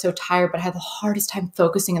why I was so tired, but I had the hardest time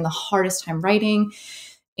focusing and the hardest time writing.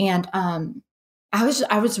 And I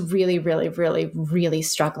was really, really, really, really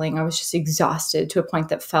struggling. I was just exhausted to a point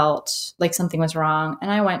that felt like something was wrong.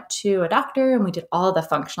 And I went to a doctor and we did all the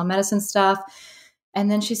functional medicine stuff.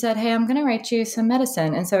 And then she said, hey, I'm going to write you some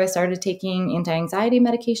medicine. And so I started taking anti-anxiety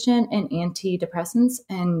medication and antidepressants.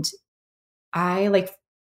 And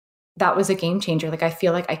that was a game changer. Like, I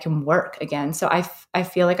feel like I can work again. So I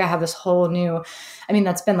feel like I have this whole new, I mean,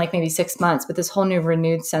 that's been like maybe 6 months, but this whole new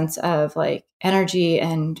renewed sense of like energy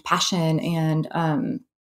and passion and,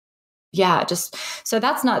 just, so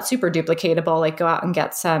that's not super duplicatable, like go out and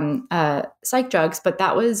get some, psych drugs, but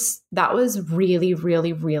that was really,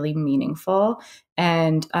 really, really meaningful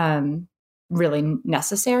and, really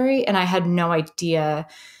necessary. And I had no idea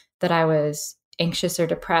that I was anxious or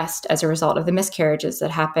depressed as a result of the miscarriages that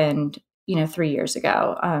happened, 3 years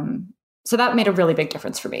ago. So that made a really big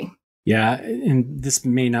difference for me. Yeah. And this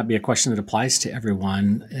may not be a question that applies to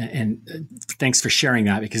everyone. And thanks for sharing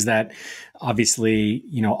that, because that obviously,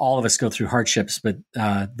 all of us go through hardships, but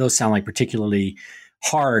those sound like particularly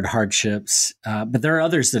hard hardships. But there are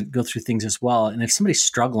others that go through things as well. And if somebody's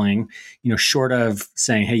struggling, short of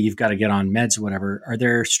saying, hey, you've got to get on meds or whatever, are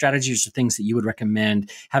there strategies or things that you would recommend,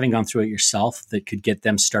 having gone through it yourself, that could get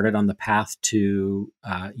them started on the path to,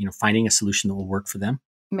 finding a solution that will work for them?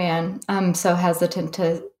 Man, I'm so hesitant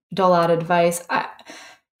to dole out advice. I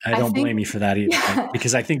don't blame you for that either, Yeah.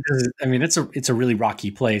 because I think it's a really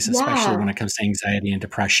rocky place, especially when it comes to anxiety and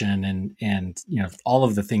depression and all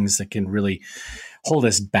of the things that can really hold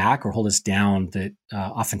us back or hold us down, that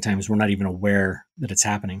oftentimes we're not even aware that it's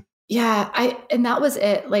happening. Yeah, and that was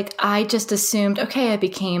it. Like, I just assumed, okay, I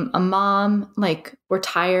became a mom, like, we're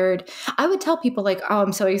tired. I would tell people like, oh,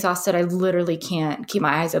 I'm so exhausted, I literally can't keep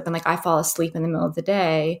my eyes open. Like, I fall asleep in the middle of the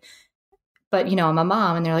day. But, I'm a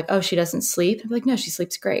mom, and they're like, oh, she doesn't sleep. I'm like, no, she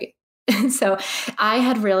sleeps great. And so I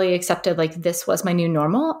had really accepted, like, this was my new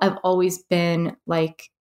normal. I've always been like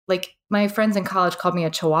my friends in college called me a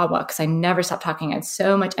chihuahua because I never stopped talking. I had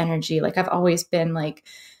so much energy. Like, I've always been like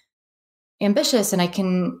ambitious, and I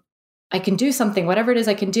can do something, whatever it is,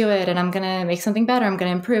 I can do it. And I'm going to make something better. I'm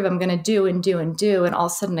going to improve. I'm going to do and do and do. And all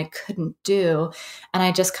of a sudden I couldn't do. And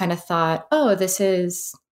I just kind of thought, oh, this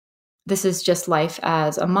is just life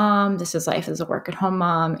as a mom. This is life as a work at home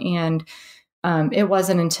mom. And it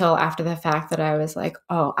wasn't until after the fact that I was like,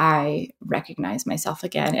 oh, I recognize myself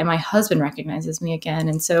again. And my husband recognizes me again.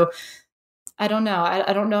 And so I don't know.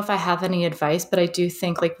 I don't know if I have any advice, but I do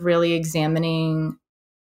think like really examining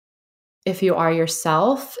if you are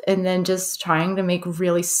yourself, and then just trying to make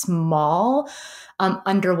really small,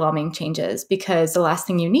 underwhelming changes, because the last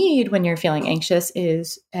thing you need when you're feeling anxious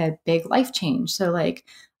is a big life change. So like,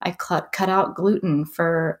 I cut out gluten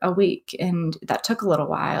for a week, and that took a little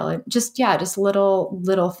while. And just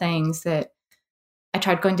little things that I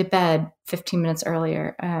tried going to bed 15 minutes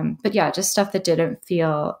earlier. But yeah, just stuff that didn't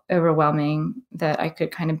feel overwhelming, that I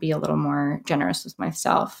could kind of be a little more generous with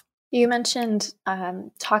myself. You mentioned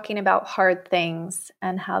talking about hard things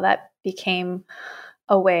and how that became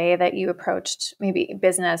a way that you approached maybe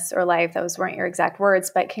business or life. Those weren't your exact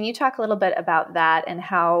words, but can you talk a little bit about that and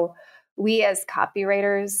how we as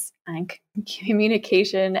copywriters and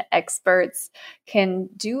communication experts can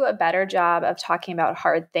do a better job of talking about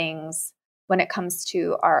hard things when it comes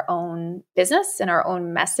to our own business and our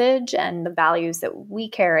own message and the values that we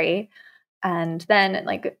carry? And then,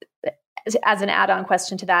 like, as an add-on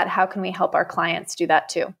question to that, how can we help our clients do that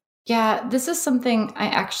too? Yeah, this is something I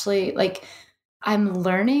actually like, I'm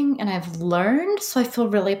learning and I've learned. So I feel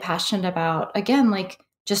really passionate about, again, like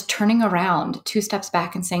just turning around 2 steps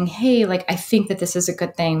back and saying, hey, like, I think that this is a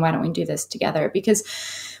good thing. Why don't we do this together? Because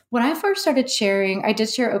when I first started sharing, I did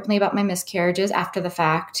share openly about my miscarriages after the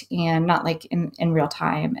fact and not like in real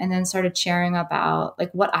time. And then started sharing about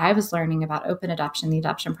like what I was learning about open adoption, the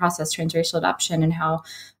adoption process, transracial adoption, and how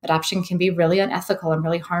adoption can be really unethical and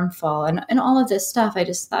really harmful. And all of this stuff, I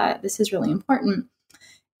just thought this is really important.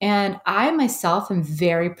 And I myself am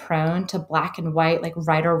very prone to black and white, like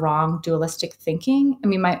right or wrong, dualistic thinking. I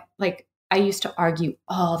mean, I used to argue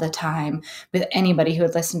all the time with anybody who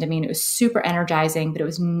would listen to me, and it was super energizing, but it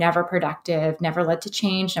was never productive, never led to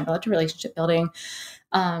change, never led to relationship building.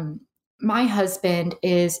 My husband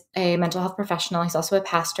is a mental health professional. He's also a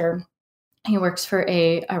pastor. He works for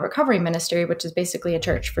a recovery ministry, which is basically a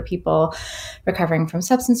church for people recovering from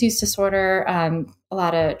substance use disorder, a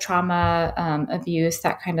lot of trauma, abuse,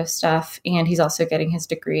 that kind of stuff. And he's also getting his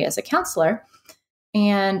degree as a counselor.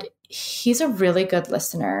 And he's a really good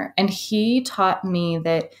listener. And he taught me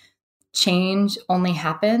that change only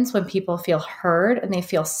happens when people feel heard and they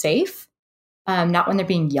feel safe, not when they're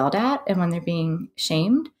being yelled at and when they're being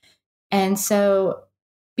shamed. And so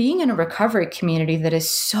being in a recovery community that is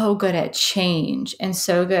so good at change and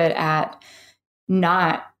so good at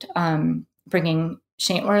not bringing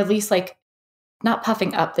shame, or at least like not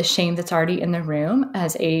puffing up the shame that's already in the room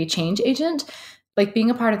as a change agent. Like being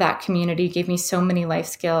a part of that community gave me so many life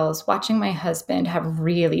skills. Watching my husband have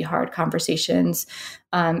really hard conversations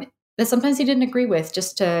that sometimes he didn't agree with,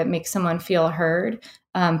 just to make someone feel heard.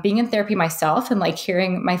 Being in therapy myself and like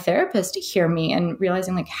hearing my therapist hear me and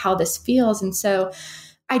realizing like how this feels. And so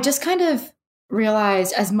I just kind of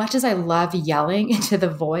realized, as much as I love yelling into the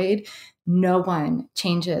void, no one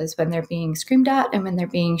changes when they're being screamed at and when they're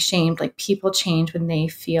being shamed. Like people change when they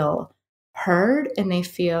feel heard and they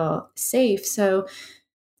feel safe. So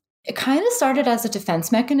it kind of started as a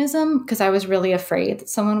defense mechanism because I was really afraid that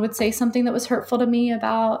someone would say something that was hurtful to me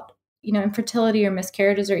about, infertility or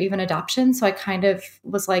miscarriages or even adoption. So I kind of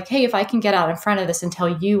was like, hey, if I can get out in front of this and tell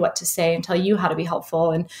you what to say and tell you how to be helpful,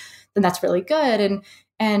 and then that's really good.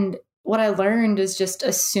 And what I learned is just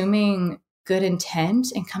assuming good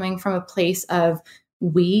intent and coming from a place of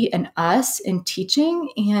we and us in teaching.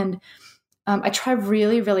 And I try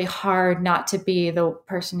really, really hard not to be the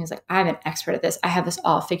person who's like, I'm an expert at this. I have this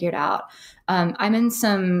all figured out. I'm in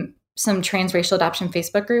some transracial adoption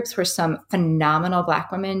Facebook groups where some phenomenal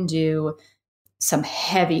Black women do some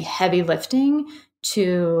heavy, heavy lifting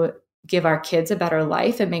to give our kids a better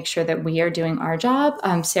life and make sure that we are doing our job.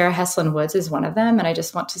 Sarah Heslin Woods is one of them. And I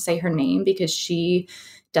just want to say her name because she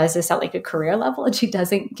does this at like a career level and she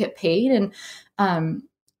doesn't get paid. And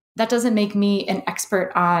that doesn't make me an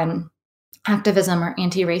expert on activism or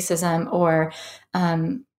anti-racism or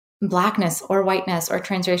Blackness or whiteness or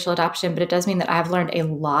transracial adoption, but it does mean that I've learned a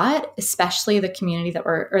lot, especially the community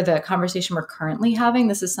or the conversation we're currently having.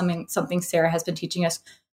 This is something Sarah has been teaching us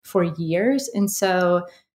for years. And so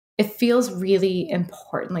it feels really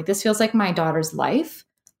important. Like this feels like my daughter's life.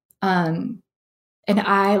 And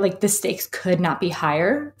I like the stakes could not be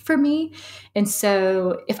higher for me. And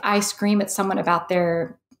so if I scream at someone about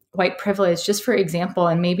their white privilege, just for example,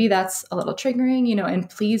 and maybe that's a little triggering, and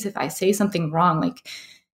please, if I say something wrong, like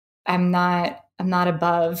I'm not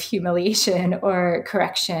above humiliation or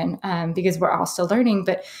correction because we're all still learning.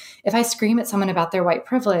 But if I scream at someone about their white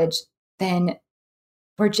privilege, then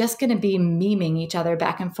we're just going to be memeing each other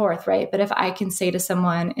back and forth, right? But if I can say to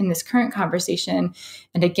someone in this current conversation,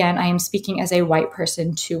 and again, I am speaking as a white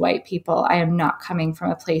person to white people, I am not coming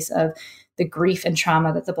from a place of the grief and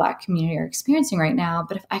trauma that the Black community are experiencing right now.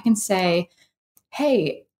 But if I can say,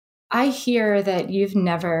 hey, I hear that you've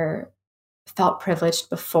never felt privileged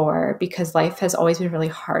before because life has always been really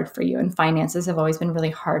hard for you and finances have always been really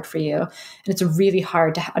hard for you. And it's really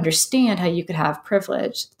hard to understand how you could have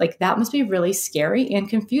privilege. Like that must be really scary and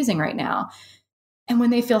confusing right now. And when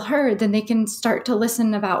they feel heard, then they can start to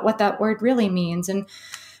listen about what that word really means. And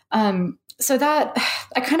so that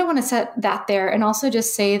I kind of want to set that there and also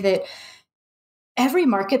just say that every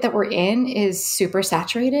market that we're in is super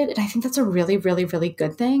saturated. And I think that's a really, really, really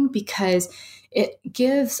good thing because it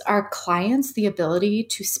gives our clients the ability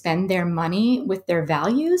to spend their money with their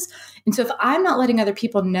values. And so if I'm not letting other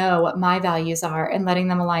people know what my values are and letting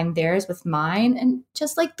them align theirs with mine, and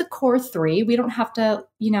just like the core three, we don't have to,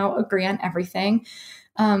 agree on everything.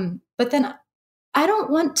 But then I don't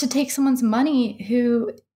want to take someone's money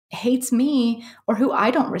who hates me or who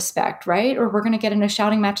I don't respect, right? Or we're going to get in a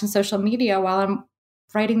shouting match on social media while I'm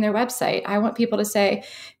writing their website. I want people to say,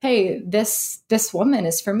 hey, this woman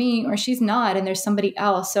is for me or she's not, and there's somebody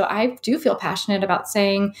else. So I do feel passionate about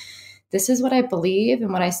saying, this is what I believe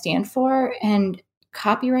and what I stand for. And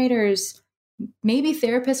copywriters, maybe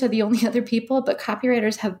therapists are the only other people, but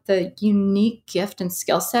copywriters have the unique gift and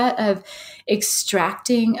skill set of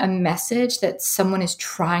extracting a message that someone is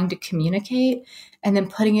trying to communicate and then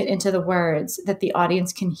putting it into the words that the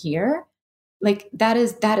audience can hear. Like that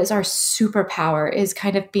is our superpower, is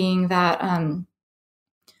kind of being that,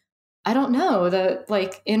 I don't know, the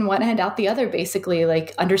like in one hand out the other, basically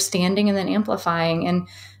like understanding and then amplifying. And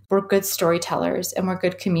we're good storytellers and we're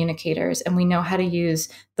good communicators and we know how to use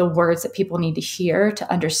the words that people need to hear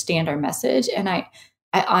to understand our message. And I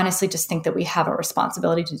honestly just think that we have a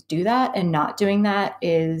responsibility to do that, and not doing that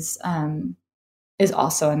is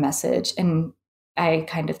also a message. And I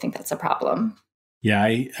kind of think that's a problem. Yeah,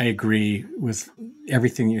 I agree with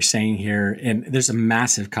everything you're saying here. And there's a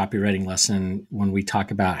massive copywriting lesson when we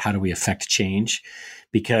talk about how do we affect change,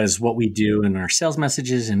 because what we do in our sales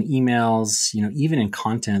messages and emails, even in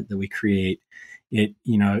content that we create,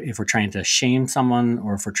 if we're trying to shame someone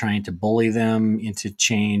or if we're trying to bully them into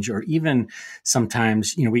change, or even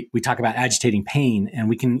sometimes, we talk about agitating pain, and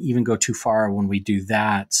we can even go too far when we do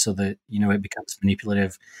that so that, it becomes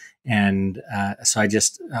manipulative. And so I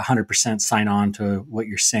just 100% sign on to what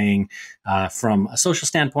you're saying from a social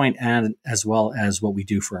standpoint, and as well as what we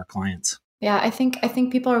do for our clients. Yeah, I think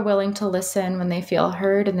people are willing to listen when they feel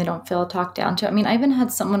heard and they don't feel talked down to. I mean, I even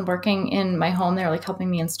had someone working in my home. They were like helping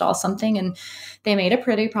me install something, and they made a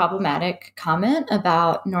pretty problematic comment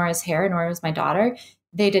about Nora's hair. Nora was my daughter.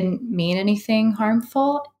 They didn't mean anything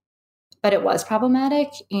harmful, but it was problematic.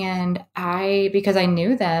 And because I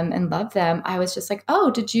knew them and loved them, I was just like,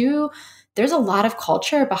 oh, there's a lot of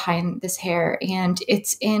culture behind this hair, and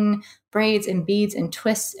it's in braids and beads and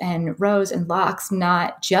twists and rows and locks,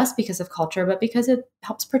 not just because of culture, but because it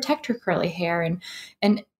helps protect her curly hair.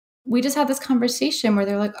 And we just had this conversation where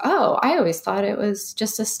they're like, oh, I always thought it was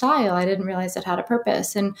just a style. I didn't realize it had a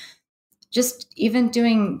purpose. And just even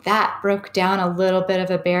doing that broke down a little bit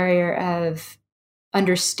of a barrier of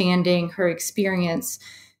understanding her experience,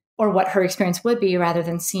 or what her experience would be, rather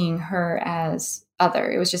than seeing her as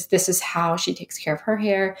other. It was just, this is how she takes care of her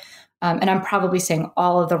hair. And I'm probably saying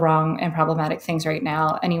all of the wrong and problematic things right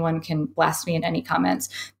now. Anyone can blast me in any comments.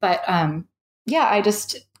 But I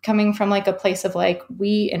just, coming from like a place of like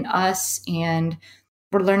we and us, and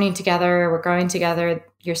we're learning together, we're growing together,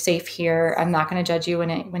 you're safe here. I'm not going to judge you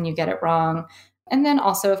when you get it wrong. And then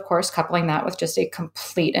also, of course, coupling that with just a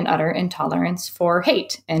complete and utter intolerance for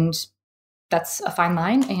hate. And that's a fine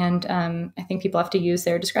line. And I think people have to use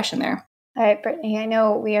their discretion there. All right, Brittany, I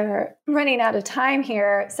know we are running out of time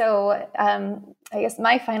here. So I guess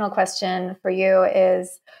my final question for you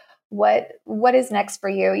is, what is next for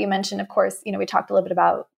you? You mentioned, of course, we talked a little bit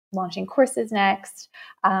about launching courses next.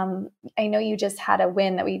 I know you just had a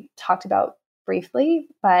win that we talked about briefly,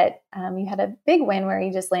 but you had a big win where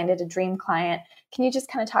you just landed a dream client. Can you just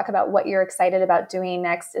kind of talk about what you're excited about doing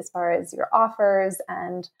next as far as your offers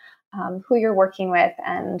and who you're working with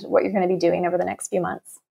and what you're going to be doing over the next few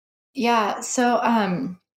months? Yeah. So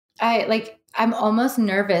I'm almost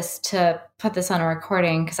nervous to put this on a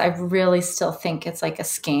recording because I really still think it's like a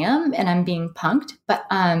scam and I'm being punked. But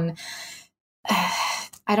I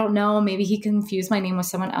don't know, maybe he confused my name with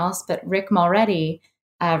someone else, but Rick Mulready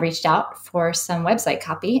reached out for some website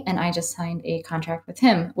copy, and I just signed a contract with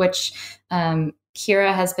him, which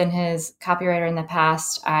Kira has been his copywriter in the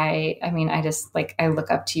past. I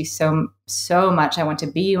look up to you so much. I want to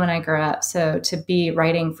be you when I grow up. So to be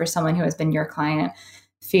writing for someone who has been your client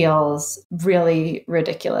feels really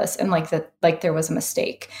ridiculous and like there was a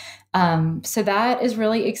mistake. So that is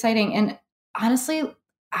really exciting. And honestly,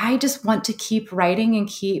 I just want to keep writing and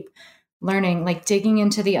keep learning, like digging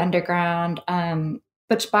into the underground.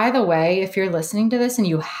 Which, by the way, if you're listening to this and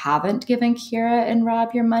you haven't given Kira and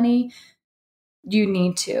Rob your money, you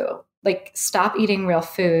need to stop eating real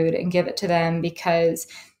food and give it to them, because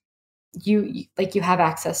you have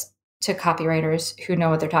access to copywriters who know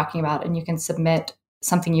what they're talking about, and you can submit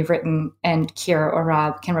something you've written and Kira or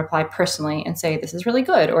Rob can reply personally and say, this is really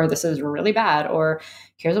good, or this is really bad, or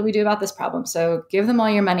here's what we do about this problem. So give them all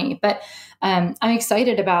your money. But I'm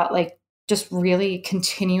excited about just really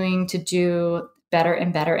continuing to do better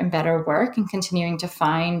and better and better work, and continuing to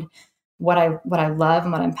find what I love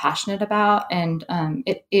and what I'm passionate about. And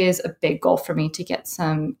it is a big goal for me to get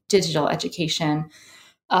some digital education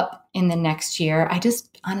up in the next year. I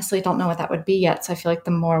just honestly don't know what that would be yet. So I feel like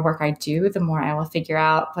the more work I do, the more I will figure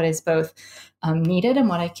out what is both needed and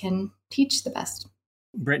what I can teach the best.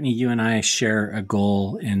 Brittany, you and I share a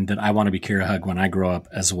goal in that I want to be Kira Hug when I grow up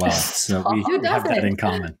as well. So we have that in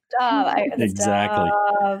common. Exactly.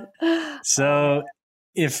 So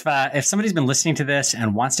if somebody's been listening to this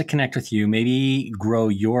and wants to connect with you, maybe grow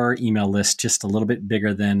your email list just a little bit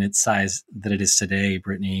bigger than its size that it is today,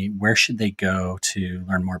 Brittany, where should they go to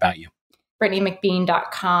learn more about you?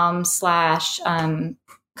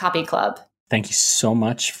 BrittanyMcBean.com/copy club. Thank you so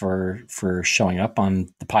much for showing up on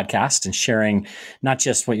the podcast and sharing not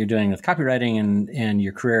just what you're doing with copywriting and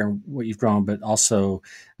your career and what you've grown, but also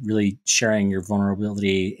really sharing your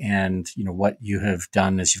vulnerability and what you have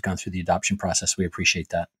done as you've gone through the adoption process. We appreciate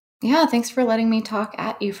that. Yeah, thanks for letting me talk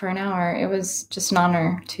at you for an hour. It was just an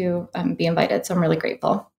honor to be invited, so I'm really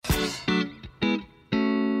grateful.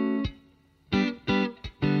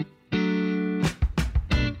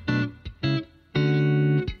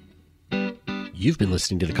 You've been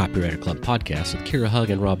listening to the Copywriter Club podcast with Kira Hug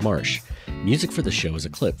and Rob Marsh. Music for the show is a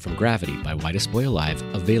clip from Gravity by Whitest Boy Alive,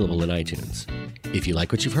 available in iTunes. If you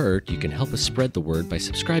like what you've heard, you can help us spread the word by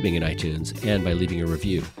subscribing in iTunes and by leaving a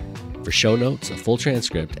review. For show notes, a full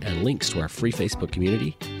transcript, and links to our free Facebook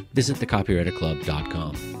community, visit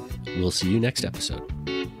thecopywriterclub.com. We'll see you next episode.